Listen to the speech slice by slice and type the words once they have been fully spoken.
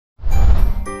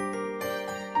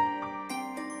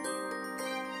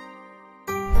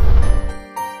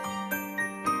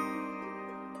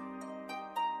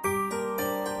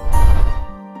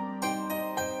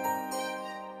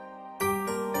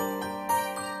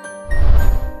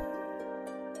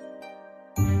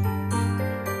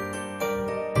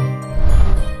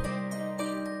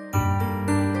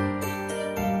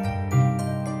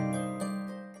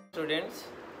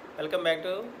Back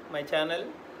to my channel.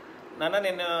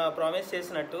 నేను promise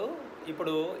చేసినట్టు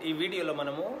ఇప్పుడు ఈ వీడియోలో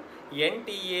మనము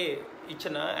NTA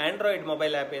ఇచ్చిన ఆండ్రాయిడ్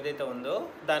మొబైల్ యాప్ ఏదైతే ఉందో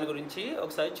దాని గురించి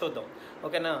ఒకసారి చూద్దాం,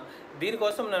 ఓకేనా.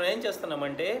 దీనికోసం మనం ఏం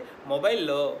చేస్తున్నామంటే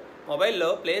మొబైల్లో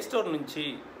ప్లే స్టోర్ నుంచి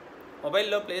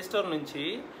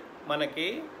మనకి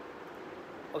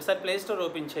ఒకసారి ప్లే స్టోర్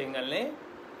ఓపెన్ చేయగానే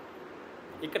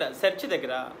ఇక్కడ సెర్చ్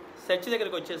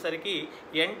దగ్గరికి వచ్చేసరికి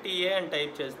NTA అని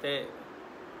టైప్ చేస్తే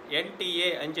NTA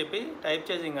అని చెప్పి టైప్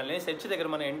చేయగానే సెర్చ్ దగ్గర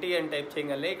మనం NTA అని టైప్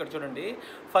చేయగానే ఇక్కడ చూడండి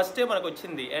ఫస్టే మనకు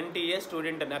వచ్చింది NTA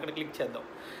స్టూడెంట్ అని. అక్కడ క్లిక్ చేద్దాం.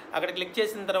 అక్కడ క్లిక్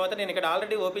చేసిన తర్వాత నేను ఇక్కడ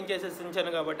ఆల్రెడీ ఓపెన్ చేసేసి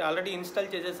ఉంచాను కాబట్టి, ఆల్రెడీ ఇన్స్టాల్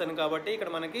చేసేసాను కాబట్టి ఇక్కడ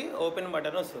మనకి ఓపెన్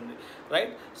బటన్ వస్తుంది,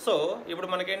 రైట్. సో ఇప్పుడు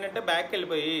మనకేంటంటే బ్యాక్కి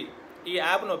వెళ్ళిపోయి ఈ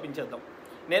యాప్ను ఓపెన్ చేద్దాం.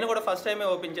 నేను కూడా ఫస్ట్ టైమే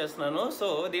ఓపెన్ చేస్తున్నాను. సో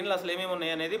దీనిలో అసలు ఏమేమి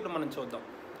ఉన్నాయి అనేది ఇప్పుడు మనం చూద్దాం.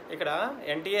 ఇక్కడ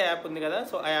NTA యాప్ ఉంది కదా,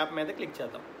 సో ఆ యాప్ మీద క్లిక్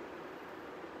చేద్దాం.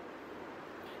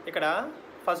 ఇక్కడ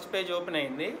ఫస్ట్ పేజ్ ఓపెన్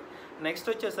అయింది. నెక్స్ట్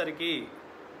వచ్చేసరికి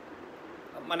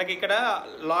మనకి ఇక్కడ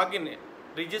లాగిన్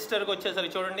రిజిస్టర్కి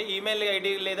వచ్చేసరికి చూడండి ఈమెయిల్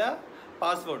ఐడి లేదా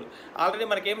పాస్వర్డ్ ఆల్రెడీ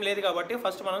మనకేం లేదు కాబట్టి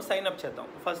ఫస్ట్ మనం సైన్ అప్ చేద్దాం.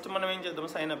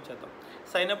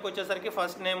 సైన్ అప్కి వచ్చేసరికి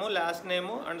first name, last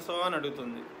name and so అని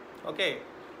అడుగుతుంది. ఓకే,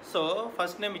 సో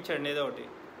ఫస్ట్ నేమ్ ఇచ్చండి ఏదో ఒకటి.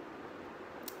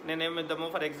 నేనేమిద్దాము,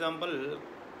 ఫర్ ఎగ్జాంపుల్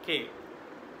కే.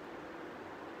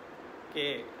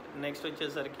 నెక్స్ట్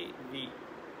వచ్చేసరికి వి.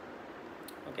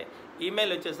 ఓకే,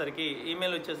 ఈమెయిల్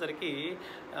వచ్చేసరికి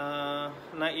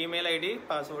నా ఈమెయిల్ ఐడి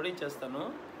పాస్వర్డ్ ఇచ్చేస్తాను.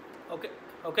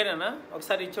 ఓకేనా.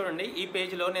 ఒకసారి చూడండి ఈ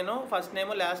పేజ్లో నేను first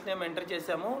name last name enter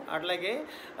చేసాము, అట్లాగే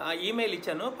ఈమెయిల్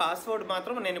ఇచ్చాను. పాస్వర్డ్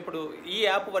మాత్రం నేను ఇప్పుడు ఈ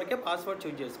యాప్ వరకే పాస్వర్డ్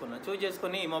చూజ్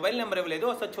చేసుకుని మొబైల్ నెంబర్ ఇవ్వలేదు.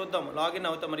 ఒకసారి చూద్దాం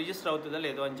లాగిన్ అవుతాం, రిజిస్టర్ అవుతుందా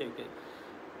లేదో అని చెప్పి.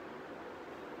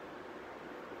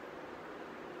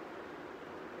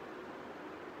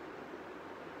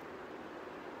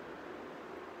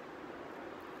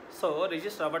 సో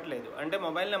రిజిస్టర్ అవ్వట్లేదు అంటే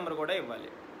మొబైల్ నెంబర్ కూడా ఇవ్వాలి.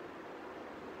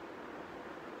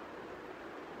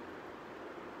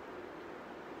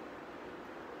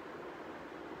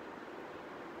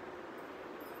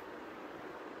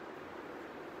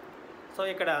 సో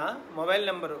ఇక్కడ మొబైల్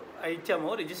నెంబరు ఇచ్చాము,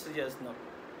 రిజిస్టర్ చేస్తున్నాం.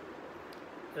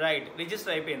 రైట్,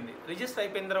 రిజిస్టర్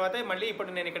అయిపోయిన తర్వాత మళ్ళీ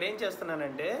ఇప్పుడు నేను ఇక్కడ ఏం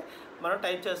చేస్తున్నానంటే మనం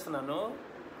టైప్ చేస్తున్నాను.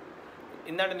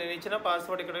 ఇందాక నేను ఇచ్చిన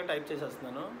పాస్వర్డ్ ఇక్కడ టైప్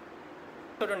చేసేస్తున్నాను.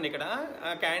 చూడండి ఇక్కడ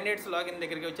క్యాండిడేట్స్ లాగిన్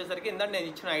దగ్గరికి వచ్చేసరికి ఇందాక నేను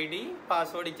ఇచ్చిన ఐడి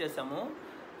పాస్వర్డ్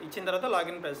ఇచ్చిన తర్వాత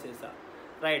లాగిన్ ప్రెస్ చేసా.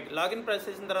 రైట్, లాగిన్ ప్రెస్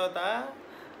చేసిన తర్వాత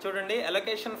చూడండి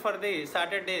allocation for the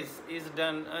Saturdays is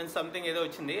done and something ఏదో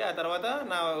వచ్చింది. ఆ తర్వాత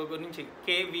నా గురించి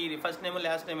KV first name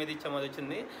last name ఏది ఇచ్చామో అది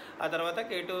వచ్చింది. ఆ తర్వాత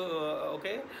K2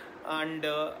 okay. And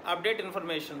update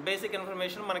information, basic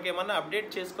information మనకి ఏమన్నా అప్డేట్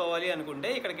చేసుకోవాలి అనుకుంటే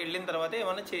ఇక్కడికి వెళ్ళిన తర్వాత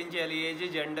ఏమన్నా చేంజ్ చేయాలి, ఏజ్,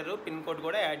 జెండరు, పిన్ కోడ్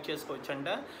కూడా యాడ్ చేసుకోవచ్చు అంట.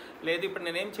 లేదు ఇప్పుడు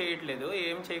నేనేం చేయట్లేదు,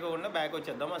 ఏం చేయకుండా బ్యాక్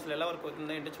వచ్చేద్దాం. అసలు ఎలా వర్క్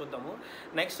అవుతుందో ఏంటో చూద్దాము.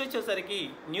 నెక్స్ట్ వచ్చేసరికి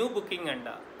న్యూ బుకింగ్ అంట,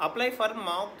 apply for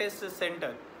mock test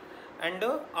centre and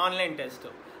online test.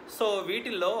 So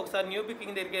వీటిల్లో ఒకసారి న్యూ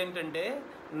బుకింగ్ దగ్గర ఏంటంటే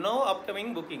నో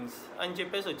అప్కమింగ్ బుకింగ్స్ అని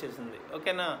చెప్పేసి వచ్చేసింది,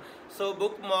 ఓకేనా. So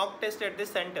book mock test at the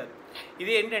centre.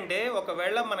 ఇది ఏంటంటే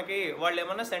ఒకవేళ మనకి వాళ్ళు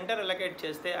ఏమన్నా సెంటర్ అలొకేట్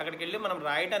చేస్తే అక్కడికి వెళ్ళి మనం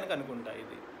రాయడానికి అనుకుంటా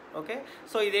ఇది. ఓకే,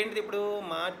 సో ఇదేంటిది ఇప్పుడు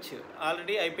మార్చ్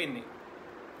ఆల్రెడీ అయిపోయింది.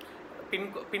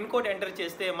 పిన్ కోడ్ ఎంటర్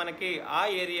చేస్తే మనకి ఆ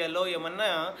ఏరియాలో ఏమన్నా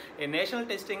నేషనల్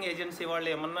టెస్టింగ్ ఏజెన్సీ వాళ్ళు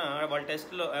ఏమన్నా వాళ్ళ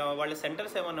టెస్ట్లో వాళ్ళ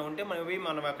సెంటర్స్ ఏమన్నా ఉంటే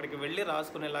మనం అక్కడికి వెళ్ళి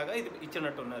రాసుకునేలాగా ఇది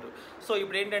ఇచ్చినట్టున్నారు. సో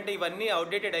ఇప్పుడు ఏంటంటే ఇవన్నీ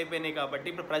అవుట్డేటెడ్ అయిపోయినాయి కాబట్టి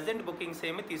ఇప్పుడు ప్రజెంట్ బుకింగ్స్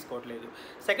ఏమీ తీసుకోవట్లేదు.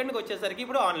 సెకండ్కి వచ్చేసరికి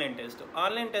ఇప్పుడు ఆన్లైన్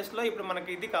టెస్ట్లో ఇప్పుడు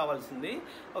మనకి ఇది కావాల్సింది.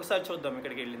 ఒకసారి చూద్దాం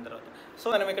ఇక్కడికి వెళ్ళిన తర్వాత.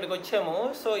 సో మనం ఇక్కడికి వచ్చాము.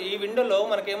 సో ఈ విండోలో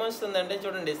మనకి ఏమొస్తుందంటే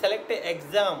చూడండి select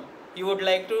exam you would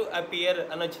like to appear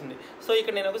అని వచ్చింది. సో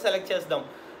ఇక్కడ నేను ఒక సెలెక్ట్ చేద్దాం.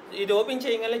 ఇది ఓపెన్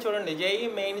చేయగానే చూడండి JEE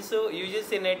mains,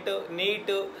 UGC-NET, NEET,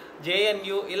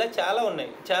 JNU ఇలా చాలా ఉన్నాయి.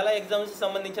 చాలా ఎగ్జామ్స్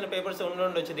సంబంధించిన పేపర్స్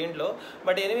ఉండొచ్చు దీంట్లో.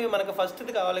 బట్ ఎనివే మనకు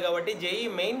ఫస్ట్ది కావాలి కాబట్టి JEE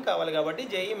మెయిన్ కావాలి కాబట్టి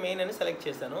JEE మెయిన్ అని సెలెక్ట్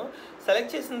చేశాను.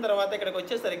 సెలెక్ట్ చేసిన తర్వాత ఇక్కడికి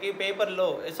వచ్చేసరికి పేపర్లో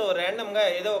సో ర్యాండమ్గా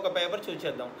ఏదో ఒక పేపర్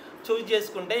చూజ్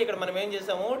చేసుకుంటే ఇక్కడ మనం ఏం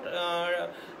చేసాము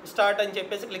స్టార్ట్ అని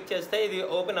చెప్పేసి క్లిక్ చేస్తే ఇది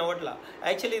ఓపెన్ అవ్వట్లా.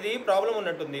 యాక్చువల్లీ ఇది ప్రాబ్లం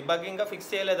ఉన్నట్టుంది, బగ్ ఇంకా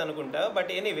ఫిక్స్ చేయలేదు అనుకుంటా. బట్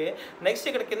ఎనీవే నెక్స్ట్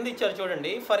ఇక్కడ కింద ఇచ్చారు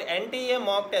చూడండి for NTA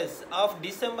mock test of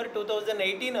December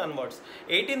 2018 onwards.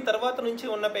 18 తర్వాత నుంచి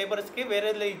ఉన్న పేపర్స్కి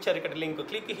వేరేది ఇచ్చారు. ఇక్కడ లింక్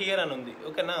క్లిక్ హియర్ అని ఉంది,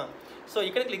 ఓకేనా. సో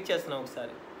ఇక్కడ క్లిక్ చేస్తున్నాం.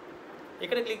 ఒకసారి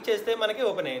ఇక్కడ క్లిక్ చేస్తే మనకి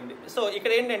ఓపెన్ అయ్యింది. సో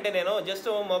ఇక్కడ ఏంటంటే నేను జస్ట్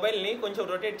మొబైల్ని కొంచెం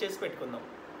రొటేట్ చేసి పెట్టుకుందాం.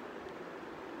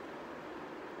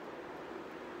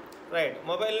 రైట్,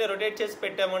 మొబైల్ని రొటేట్ చేసి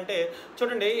పెట్టామంటే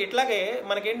చూడండి ఇట్లాగే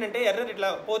మనకేంటంటే ఎర్రర్ ఇట్లా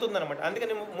పోతుందన్నమాట.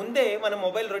 అందుకని ముందే మనం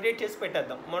మొబైల్ రొటేట్ చేసి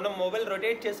పెట్టేద్దాం. మనం మొబైల్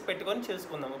రొటేట్ చేసి పెట్టుకొని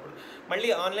చేసుకుందాం. ఇప్పుడు మళ్ళీ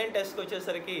ఆన్లైన్ టెస్ట్కి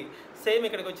వచ్చేసరికి సేమ్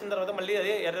ఇక్కడికి వచ్చిన తర్వాత మళ్ళీ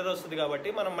అదే ఎర్రర్ వస్తుంది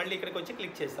కాబట్టి మనం మళ్ళీ ఇక్కడికి వచ్చి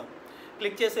క్లిక్ చేస్తాం.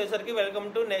 క్లిక్ చేసేసరికి welcome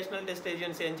to national test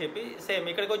agency అని చెప్పి సేమ్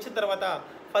ఇక్కడికి వచ్చిన తర్వాత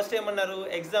ఫస్ట్ ఏమన్నారు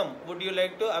exam would you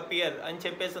like to appear అని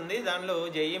చెప్పేసి ఉంది. దానిలో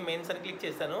జేఈ మెయిన్స్ అని క్లిక్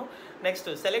చేశాను. నెక్స్ట్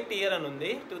సెలెక్ట్ ఇయర్ అని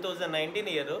ఉంది, 2019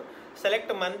 ఇయర్.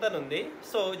 సెలెక్ట్ మంత్ అని ఉంది,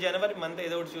 సో జనవరి మంత్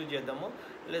ఏదో ఒకటి చూస్ చేద్దాము.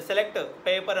 సెలెక్ట్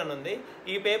పేపర్ అని ఉంది.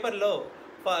 ఈ పేపర్లో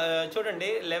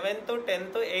చూడండి 11th,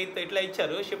 10th, 8th ఇట్లా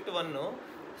ఇచ్చారు షిఫ్ట్ 1.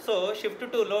 సో షిఫ్ట్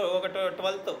 2లో ఒక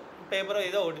 12th పేపర్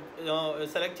ఏదో ఒకటి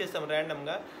సెలెక్ట్ చేస్తాం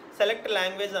ర్యాండమ్గా. సెలెక్ట్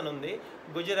లాంగ్వేజ్ అని ఉంది,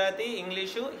 గుజరాతీ,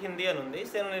 ఇంగ్లీషు, హిందీ అని ఉంది.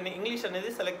 సో నేను ఇంగ్లీష్ అనేది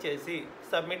సెలెక్ట్ చేసి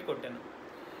సబ్మిట్ కొట్టాను.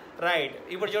 రైట్,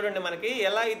 ఇప్పుడు చూడండి మనకి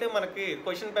ఎలా అయితే మనకి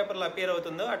క్వశ్చన్ పేపర్లో అపియర్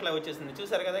అవుతుందో అట్లా వచ్చేసింది.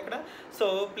 చూసారు కదా ఇక్కడ. So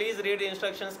please read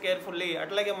instructions carefully.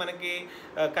 అట్లాగే మనకి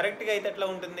కరెక్ట్గా అయితే ఎట్లా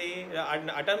ఉంటుంది,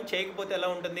 అటెంప్ట్ చేయకపోతే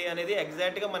ఎలా ఉంటుంది అనేది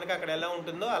ఎగ్జాక్ట్గా మనకి అక్కడ ఎలా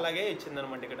ఉంటుందో అలాగే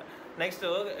ఇచ్చిందనమాట ఇక్కడ. నెక్స్ట్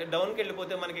డౌన్కి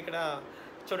వెళ్ళిపోతే మనకి ఇక్కడ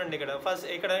చూడండి, ఇక్కడ ఫస్ట్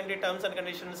ఇక్కడ ఏంటి టర్మ్స్ అండ్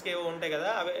కండిషన్స్కి ఏవో ఉంటాయి కదా,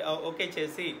 అవి ఓకే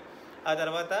చేసి ఆ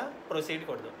తర్వాత ప్రొసీడ్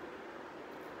కొడదాం.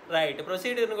 రైట్,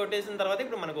 ప్రొసీడర్ని కొట్టేసిన తర్వాత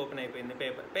ఇప్పుడు మనకు ఓపెన్ అయిపోయింది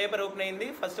పేపర్ ఓపెన్ అయింది.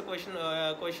 ఫస్ట్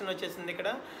క్వశ్చన్ వచ్చేసింది ఇక్కడ.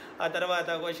 ఆ తర్వాత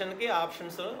క్వశ్చన్కి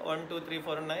ఆప్షన్స్ 1, 2, 3,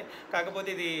 4 ఉన్నాయి.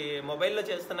 కాకపోతే ఇది మొబైల్లో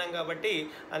చేస్తున్నాం కాబట్టి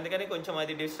అందుకని కొంచెం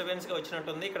అది డిస్టర్బెన్స్గా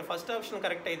వచ్చినట్టుంది. ఇక్కడ ఫస్ట్ ఆప్షన్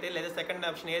కరెక్ట్ అయితే లేదా సెకండ్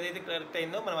ఆప్షన్ ఏదైతే కరెక్ట్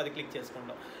అయిందో మనం అది క్లిక్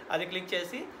చేసుకుంటాం. అది క్లిక్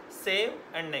చేసి సేవ్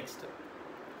అండ్ నెక్స్ట్.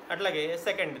 అట్లాగే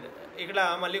సెకండ్ ఇక్కడ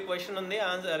మళ్ళీ క్వశ్చన్ ఉంది,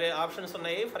 ఆన్సర్ ఆప్షన్స్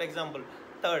ఉన్నాయి. For example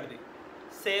థర్డ్ది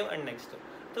save and next.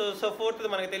 So ఫోర్త్ది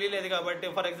మనకు తెలియలేదు కాబట్టి,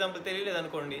 ఫర్ ఎగ్జాంపుల్ తెలియలేదు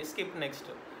అనుకోండి, స్కిప్ నెక్స్ట్.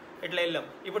 ఇట్లా వెళ్ళాం.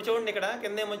 ఇప్పుడు చూడండి ఇక్కడ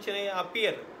కింద ఏమొచ్చినాయి,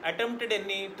 అపియర్ అటెంప్టెడ్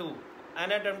ఎన్ని 2,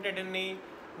 అన్అటెంప్టెడ్ ఎన్ని,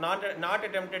 నాట్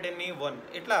అటెంప్టెడ్ ఎన్ని 1.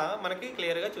 ఇట్లా మనకి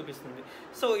క్లియర్గా చూపిస్తుంది.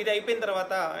 సో ఇది అయిపోయిన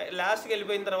తర్వాత లాస్ట్కి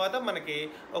వెళ్ళిపోయిన తర్వాత మనకి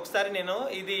ఒకసారి నేను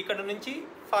ఇది ఇక్కడ నుంచి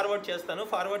ఫార్వర్డ్ చేస్తాను.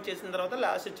 ఫార్వర్డ్ చేసిన తర్వాత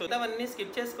లాస్ట్ అవన్నీ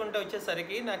స్కిప్ చేసుకుంటూ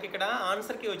వచ్చేసరికి నాకు ఇక్కడ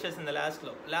ఆన్సర్కి వచ్చేసింది.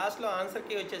 లాస్ట్లో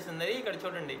ఆన్సర్కి వచ్చేసింది. ఇక్కడ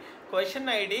చూడండి క్వశ్చన్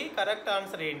ఐడి కరెక్ట్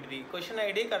ఆన్సర్ ఏంటిది, క్వశ్చన్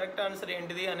ఐడి కరెక్ట్ ఆన్సర్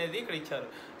ఏంటిది అనేది ఇక్కడ ఇచ్చారు.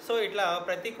 సో ఇట్లా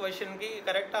ప్రతి క్వశ్చన్కి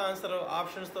కరెక్ట్ ఆన్సర్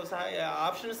ఆప్షన్స్తో సహా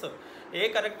ఆప్షన్స్ ఏ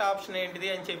కరెక్ట్ ఆప్షన్ ఏంటిది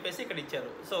అని చెప్పేసి ఇక్కడ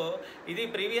ఇచ్చారు. సో ఇది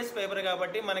ప్రీవియస్ పేపర్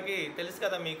కాబట్టి మనకి తెలుసు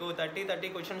కదా, మీకు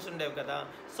 30 క్వశ్చన్స్ ఉండేవి కదా.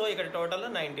 సో ఇక్కడ టోటల్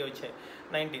 90 వచ్చాయి.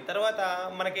 90 తర్వాత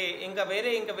మనకి ఇంకా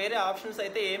వేరే ఆప్షన్స్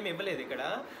అయితే ఏమి ఇవ్వలేదు ఇక్కడ.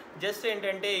 జస్ట్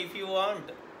ఏంటంటే if you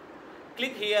want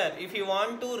click here if you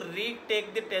want to retake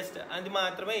the test అది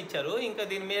మాత్రమే ఇచ్చారు. ఇంకా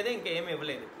దీని మీద ఇంకేమి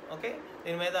ఇవ్వలేదు. ఓకే,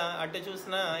 దీని మీద అటు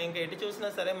చూసినా ఇంకా ఎటు చూసినా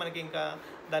సరే మనకి ఇంకా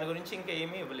దాని గురించి ఇంకా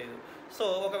ఏమీ ఇవ్వలేదు. సో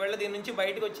ఒకవేళ దీని నుంచి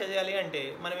బయటకు వచ్చేయాలి అంటే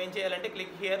మనం ఏం చేయాలంటే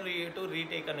క్లిక్ హియర్ టు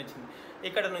రీటేక్ అని వచ్చింది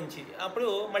ఇక్కడ నుంచి. అప్పుడు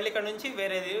మళ్ళీ ఇక్కడ నుంచి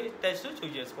వేరేది టెస్ట్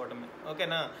చూజ్ చేసుకోవటమే.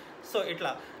 ఓకేనా. సో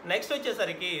ఇట్లా నెక్స్ట్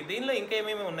వచ్చేసరికి దీనిలో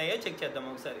ఇంకేమేమి ఉన్నాయో చెక్ చేద్దాం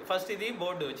ఒకసారి. ఫస్ట్ ఇది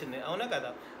బోర్డు వచ్చింది, అవునా కదా.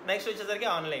 నెక్స్ట్ వచ్చేసరికి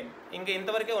ఆన్లైన్, ఇంకా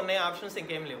ఇంతవరకే ఉన్నాయి ఆప్షన్స్,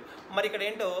 ఇంకేం లేవు. మరి ఇక్కడ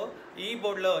ఏంటో ఈ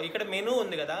బోర్డులో ఇక్కడ మెనూ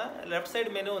ఉంది కదా, లెఫ్ట్ సైడ్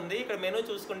మెనూ ఉంది. ఇక్కడ మెనూ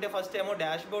చూసుకుంటే ఫస్ట్ ఏమో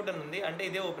డాష్ బోర్డ్ అని ఉంది, అంటే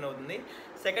ఇదే ఓపెన్ అవుతుంది.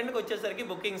 సెకండ్కి వచ్చేసరికి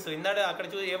బుకింగ్స్, ఇందాక అక్కడ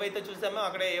ఏవైతే చూసామో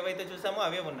అక్కడ ఏవైతే చూసామో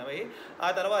అవే ఉన్నవి.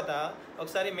 ఆ తర్వాత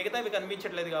ఒకసారి మిగతావి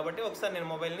కనిపించట్లేదు కాబట్టి ఒకసారి నేను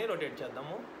మొబైల్ని రొటేట్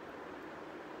చేద్దాము.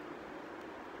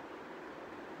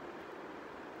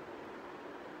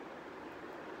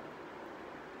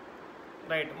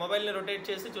 రైట్, మొబైల్ని రొటేట్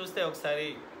చేసి చూస్తే ఒకసారి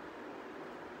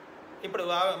ఇప్పుడు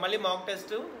మళ్ళీ mock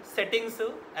test, settings,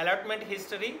 allotment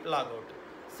history, logout.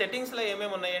 సెట్టింగ్స్లో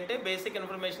ఏమేమి ఉన్నాయంటే బేసిక్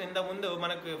ఇన్ఫర్మేషన్ ఇంతకుముందు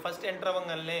మనకు ఫస్ట్ ఎంటర్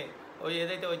అవ్వగానే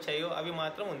ఏదైతే వచ్చాయో అవి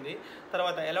మాత్రం ఉంది.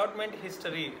 తర్వాత అలాట్మెంట్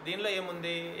హిస్టరీ, దీనిలో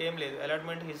ఏముంది, ఏం లేదు.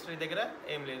 అలాట్మెంట్ హిస్టరీ దగ్గర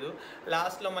ఏం లేదు.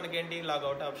 లాస్ట్లో మనకేంటి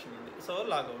లాగౌట్ ఆప్షన్ ఉంది. సో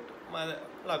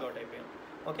లాగౌట్ అయిపోయాం.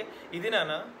 ఓకే, ఇది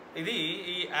నాన్న ఇది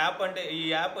ఈ యాప్. అంటే ఈ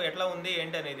యాప్ ఎట్లా ఉంది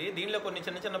ఏంటి అనేది, దీనిలో కొన్ని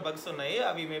చిన్న బగ్స్ ఉన్నాయి,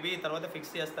 అవి మేబీ తర్వాత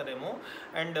ఫిక్స్ చేస్తారేమో.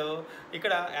 అండ్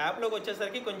ఇక్కడ యాప్లోకి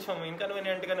వచ్చేసరికి కొంచెం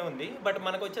ఇన్కన్వీనియంట్గానే ఉంది. బట్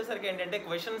మనకు వచ్చేసరికి ఏంటంటే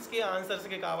క్వశ్చన్స్కి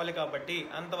ఆన్సర్స్కి కావాలి కాబట్టి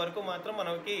అంతవరకు మాత్రం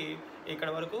మనకి ఇక్కడ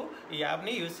వరకు ఈ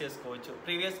యాప్ని యూజ్ చేసుకోవచ్చు.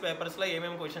 ప్రీవియస్ పేపర్స్లో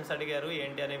ఏమేమి క్వశ్చన్స్ అడిగారు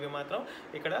ఏంటి అనేవి మాత్రం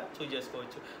ఇక్కడ చూజ్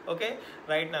చేసుకోవచ్చు. ఓకే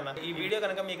రైట్ నాన్న, ఈ వీడియో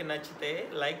కనుక మీకు నచ్చితే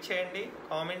లైక్ చేయండి,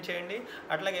 కామెంట్ చేయండి,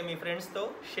 అట్లాగే మీ ఫ్రెండ్స్తో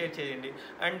షేర్ చేయండి.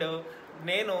 అండ్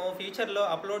నేను ఫ్యూచర్లో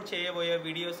అప్లోడ్ చేయబోయే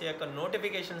వీడియోస్ యొక్క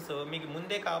నోటిఫికేషన్స్ మీకు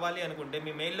ముందే కావాలి అనుకుంటే,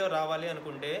 మీ మెయిల్లో రావాలి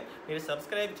అనుకుంటే మీరు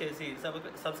సబ్స్క్రైబ్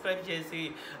చేసి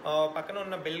పక్కన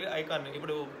ఉన్న బెల్ ఐకాన్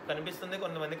ఇప్పుడు కనిపిస్తుంది,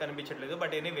 కొంతమంది కనిపించట్లేదు.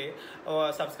 బట్ ఎనీవే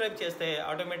సబ్స్క్రైబ్ చేస్తే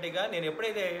ఆటోమేటిక్గా నేను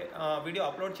ఎప్పుడైతే వీడియో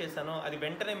అప్లోడ్ చేశానో అది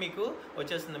వెంటనే మీకు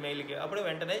వచ్చేస్తుంది మెయిల్కి, అప్పుడు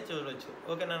వెంటనే చూడవచ్చు.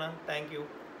 ఓకేనా, థ్యాంక్ యూ.